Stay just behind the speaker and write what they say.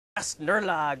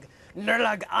Nurlag,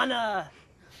 Nurlag Anna,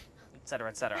 etc.,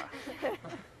 etc.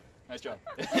 Nice job.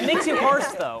 It makes you hoarse,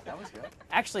 though. That was good.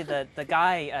 Actually, the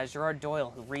guy, Gerard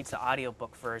Doyle, who reads the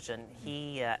audiobook version,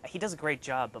 he does a great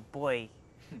job, but boy,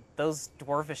 those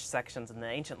dwarvish sections in the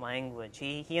ancient language,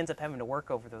 he ends up having to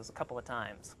work over those a couple of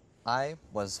times. I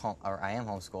am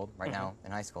homeschooled right now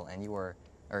in high school, and you were,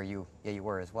 yeah, you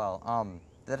were as well.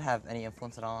 Did it have any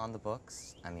influence at all on the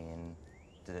books? I mean,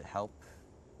 did it help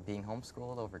being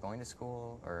homeschooled over going to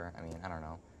school? Or, I mean, I don't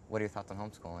know. What are your thoughts on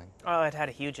homeschooling? Oh, it had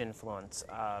a huge influence.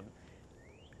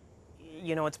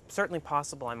 You know, it's certainly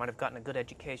possible I might have gotten a good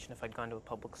education if I'd gone to a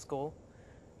public school.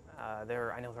 I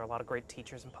know there are a lot of great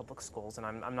teachers in public schools, and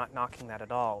I'm not knocking that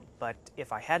at all. But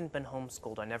if I hadn't been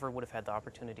homeschooled, I never would have had the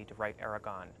opportunity to write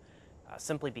Aragon,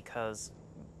 simply because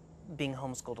being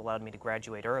homeschooled allowed me to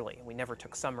graduate early. We never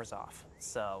took summers off.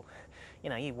 So, you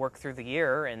know, you work through the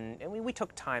year, and we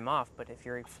took time off, but if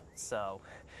you're, so,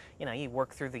 you know, you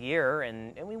work through the year,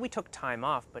 and we took time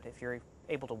off, but if you're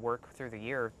able to work through the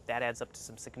year, that adds up to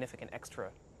some significant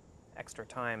extra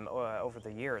time over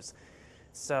the years.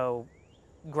 So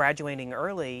graduating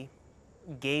early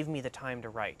gave me the time to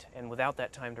write, and without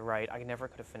that time to write, I never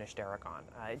could have finished Aragon.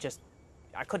 I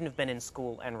couldn't have been in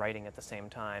school and writing at the same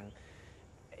time.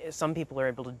 Some people are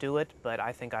able to do it, but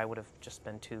I think I would have just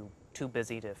been too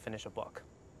busy to finish a book.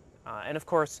 And of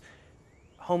course,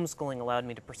 homeschooling allowed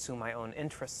me to pursue my own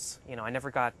interests. You know,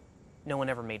 no one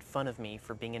ever made fun of me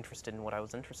for being interested in what I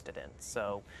was interested in.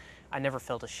 So I never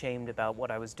felt ashamed about what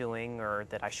I was doing or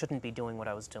that I shouldn't be doing what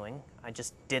I was doing. I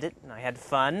just did it, and I had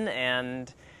fun,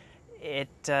 and it,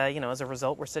 you know, as a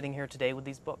result, we're sitting here today with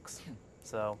these books.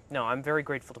 So, no, I'm very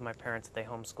grateful to my parents that they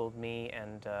homeschooled me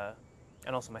and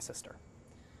also my sister.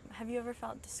 Have you ever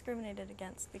felt discriminated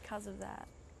against because of that?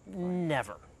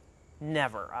 Never.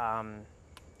 Never.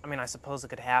 I mean, I suppose it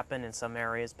could happen in some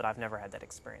areas, but I've never had that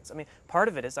experience. I mean, part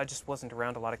of it is I just wasn't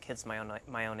around a lot of kids my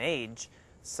own age,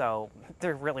 so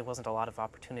there really wasn't a lot of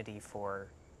opportunity for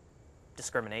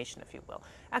discrimination, if you will.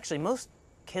 Actually, most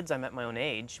kids I met my own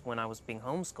age when I was being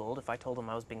homeschooled, if I told them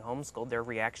I was being homeschooled, their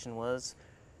reaction was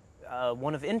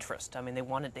one of interest. I mean, they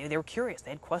were curious,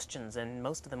 they had questions, and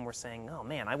most of them were saying, "Oh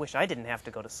man, I wish I didn't have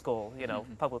to go to school, you know,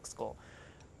 public school."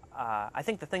 I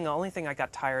think the only thing I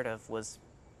got tired of was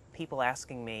people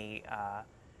asking me,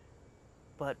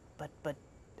 but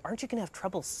aren't you going to have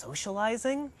trouble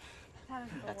socializing?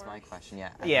 That's my question, yeah.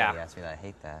 Yeah. Everybody asked me that. I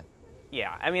hate that.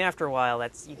 Yeah, I mean, after a while,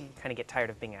 you kind of get tired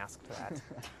of being asked that.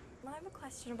 Well, I have a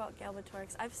question about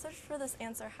Galbatorix. I've searched for this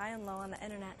answer high and low on the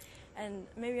internet, and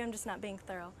maybe I'm just not being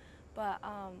thorough, but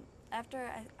after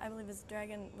I believe his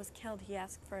dragon was killed, he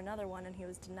asked for another one, and he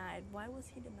was denied. Why was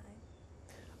he denied?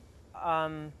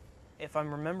 If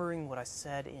I'm remembering what I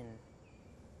said in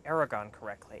Aragon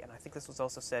correctly, and I think this was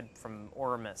also said from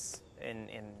Oramus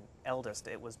in Eldest,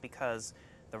 it was because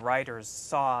the writers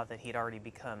saw that he'd already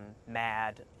become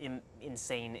mad,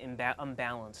 insane,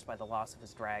 unbalanced by the loss of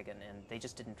his dragon, and they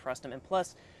just didn't trust him. And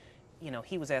plus, you know,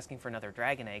 he was asking for another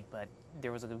dragon egg, but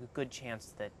there was a good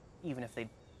chance that even if they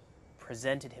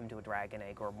presented him to a dragon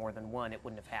egg, or more than one, it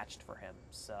wouldn't have hatched for him.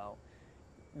 So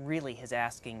really his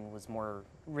asking was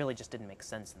really just didn't make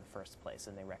sense in the first place,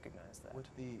 and they recognized that.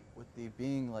 With the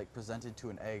being like presented to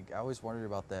an egg, I always wondered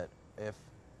about that.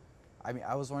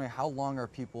 I was wondering how long are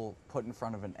people put in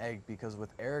front of an egg, because with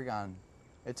Aragon,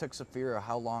 it took Saphira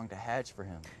how long to hatch for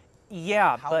him?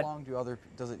 Yeah, how long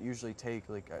does it usually take?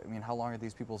 Like, I mean, how long are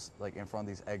these people like in front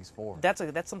of these eggs for?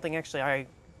 That's something actually I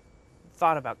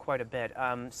thought about quite a bit.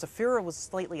 Saphira was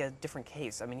slightly a different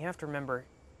case. I mean, you have to remember,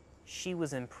 she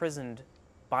was imprisoned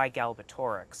by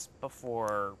Galbatorix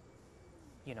for,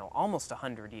 you know, almost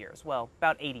 100 years. Well,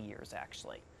 about 80 years,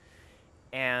 actually.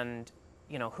 And,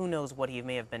 you know, who knows what he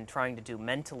may have been trying to do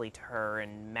mentally to her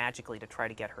and magically to try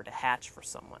to get her to hatch for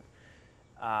someone.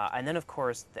 And then, of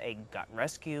course, the egg got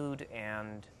rescued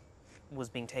and was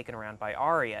being taken around by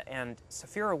Arya. And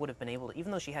Saphira would have been able to,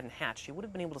 even though she hadn't hatched, she would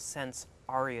have been able to sense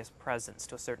Arya's presence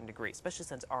to a certain degree, especially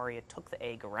since Arya took the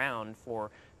egg around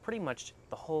for pretty much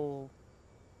the whole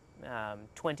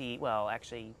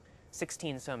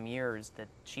 16 some years that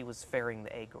she was ferrying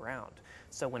the egg around.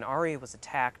 So when Arya was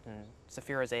attacked and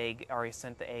Saphira's egg, Arya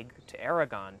sent the egg to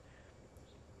Aragon,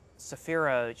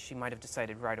 Saphira, she might have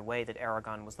decided right away that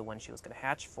Aragon was the one she was going to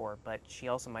hatch for, but she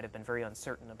also might have been very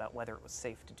uncertain about whether it was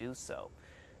safe to do so.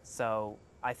 So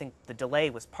I think the delay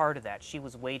was part of that. She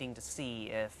was waiting to see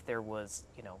if there was,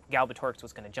 you know, Galbatorix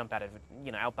was going to jump out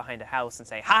behind a house and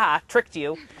say, "Ha, tricked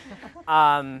you."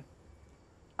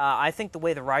 I think the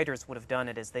way the writers would have done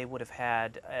it is they would have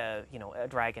had, a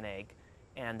dragon egg,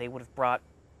 and they would have brought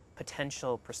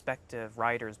potential prospective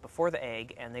writers before the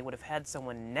egg, and they would have had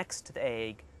someone next to the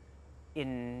egg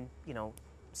in,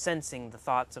 sensing the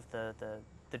thoughts of the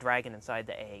dragon inside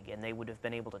the egg, and they would have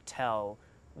been able to tell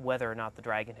whether or not the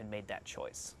dragon had made that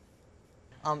choice.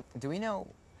 Do we know,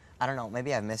 I don't know,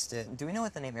 maybe I missed it. Do we know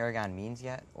what the name Aragon means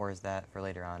yet, or is that for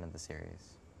later on in the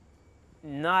series?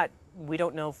 We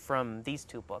don't know from these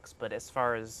two books, but as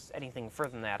far as anything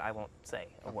further than that, I won't say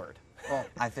a word. Well,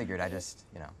 I figured, I just,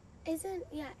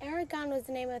 Aragon was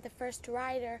the name of the first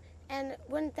rider, and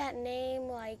wouldn't that name,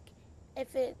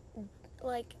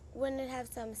 wouldn't it have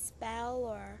some spell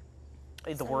or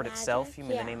The some word magic? itself, you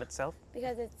mean Yeah, the name itself?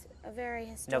 because it's a very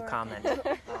No historic. comment.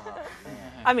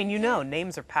 I mean,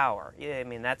 names are power. Yeah, I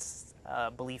mean, that's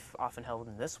a belief often held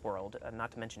in this world,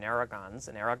 not to mention Aragon's,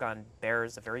 and Aragon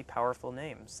bears a very powerful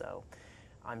name, so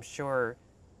I'm sure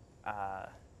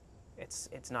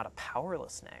it's not a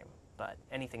powerless name, but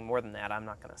anything more than that, I'm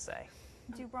not going to say.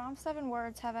 Do Brahms' 7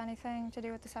 words have anything to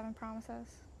do with the 7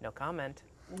 promises? No comment.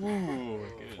 Ooh,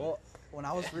 Well, when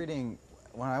I was reading,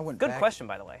 when I went Good back, question,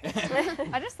 by the way.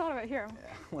 I just thought of it here.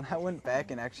 when I went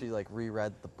back and actually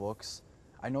reread the books,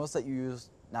 I noticed that you used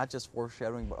not just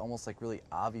foreshadowing, but almost really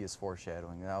obvious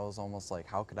foreshadowing. That was almost like,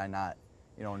 how could I not,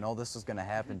 know this was going to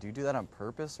happen? Do you do that on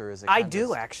purpose, or is it? I kinda do,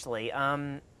 just- actually.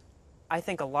 I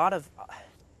think a lot of,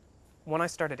 when I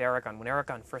started Aragon, when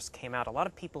Aragon first came out, a lot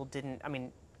of people didn't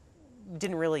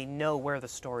really know where the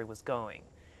story was going.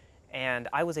 And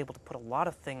I was able to put a lot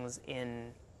of things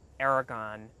in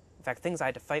Aragon, in fact, things I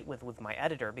had to fight with my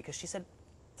editor, because she said,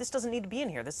 this doesn't need to be in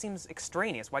here. This seems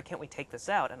extraneous. Why can't we take this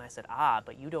out? And I said,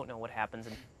 but you don't know what happens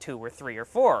in 2 or 3 or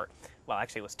 4. Well,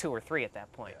 actually, it was 2 or 3 at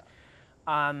that point.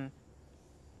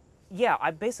 Yeah,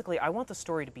 I want the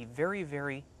story to be very,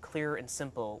 very clear and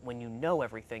simple when you know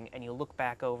everything and you look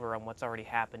back over on what's already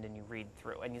happened and you read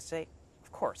through. And you say,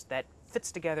 of course, that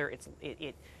fits together.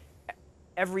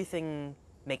 Everything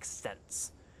makes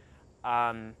sense.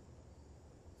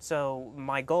 So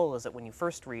my goal is that when you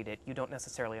first read it, you don't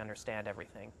necessarily understand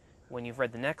everything. When you've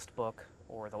read the next book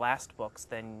or the last books,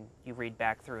 then you read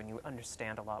back through and you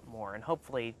understand a lot more. And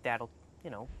hopefully that'll,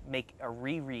 make a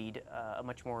reread a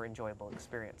much more enjoyable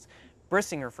experience.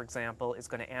 Brissinger, for example, is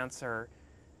going to answer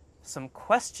some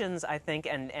questions, I think,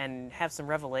 and have some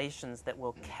revelations that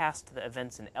will cast the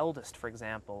events in Eldest, for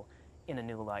example, in a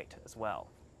new light as well.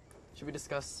 should we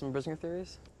discuss some Brissinger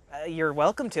theories? You're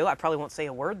welcome to. I probably won't say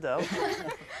a word, though.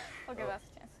 I'll give us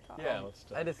a chance to talk. Yeah, let's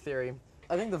I had a theory.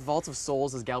 I think the Vault of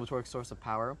Souls is Galbatorix's source of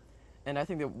power, and I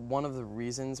think that one of the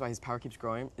reasons why his power keeps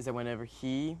growing is that whenever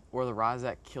he or the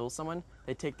Razak kills someone,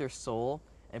 they take their soul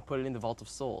and put it in the Vault of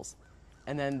Souls,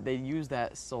 and then they use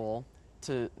that soul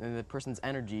and the person's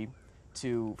energy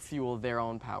to fuel their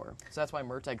own power. So that's why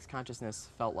Murtag's consciousness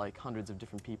felt like hundreds of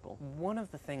different people. One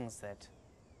of the things that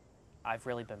I've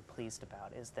really been pleased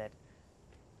about is that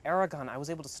Aragon, I was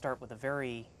able to start with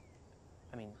the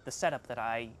setup that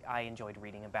I enjoyed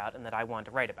reading about and that I wanted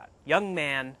to write about. Young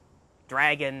man,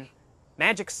 dragon,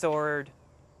 magic sword,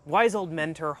 wise old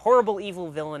mentor, horrible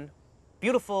evil villain,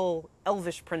 beautiful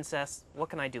elvish princess. What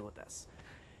can I do with this?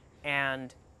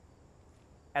 And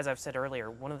as I've said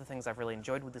earlier, one of the things I've really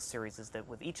enjoyed with this series is that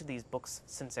with each of these books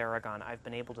since Aragon, I've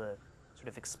been able to sort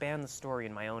of expand the story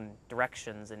in my own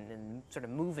directions and sort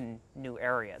of move in new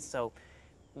areas. So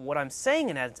what I'm saying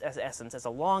in essence, as a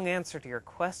long answer to your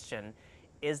question,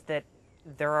 is that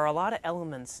there are a lot of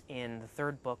elements in the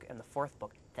 3rd book and the 4th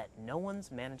book that no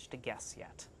one's managed to guess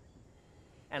yet.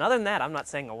 And other than that, I'm not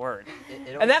saying a word.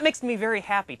 And that makes me very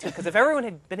happy, too, because if everyone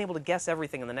had been able to guess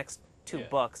everything in the next 2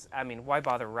 books, why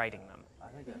bother writing them? I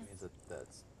think that means that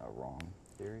that's a wrong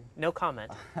theory. No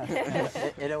comment.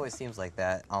 It always seems like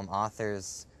that.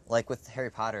 Authors, like with Harry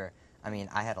Potter,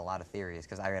 I had a lot of theories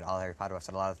because I read all Harry Potter books,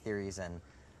 had a lot of theories, and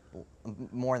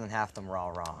more than half of them were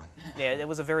all wrong. Yeah, it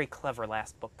was a very clever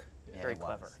last book. Yeah, Very it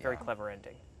clever. was, Very yeah. clever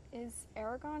ending. Is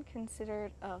Aragon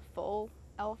considered a full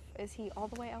elf? Is he all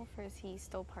the way elf, or is he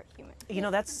still part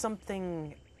human? That's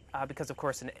something, because of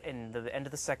course in the end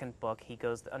of the 2nd book, he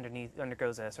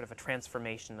undergoes a sort of a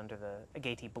transformation under the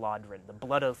Agati Blodrin, the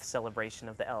blood oath celebration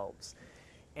of the elves.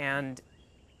 And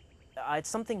it's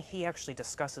something he actually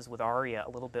discusses with Arya a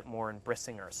little bit more in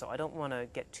Brissinger, so I don't want to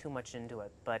get too much into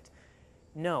it, but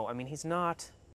no, he's not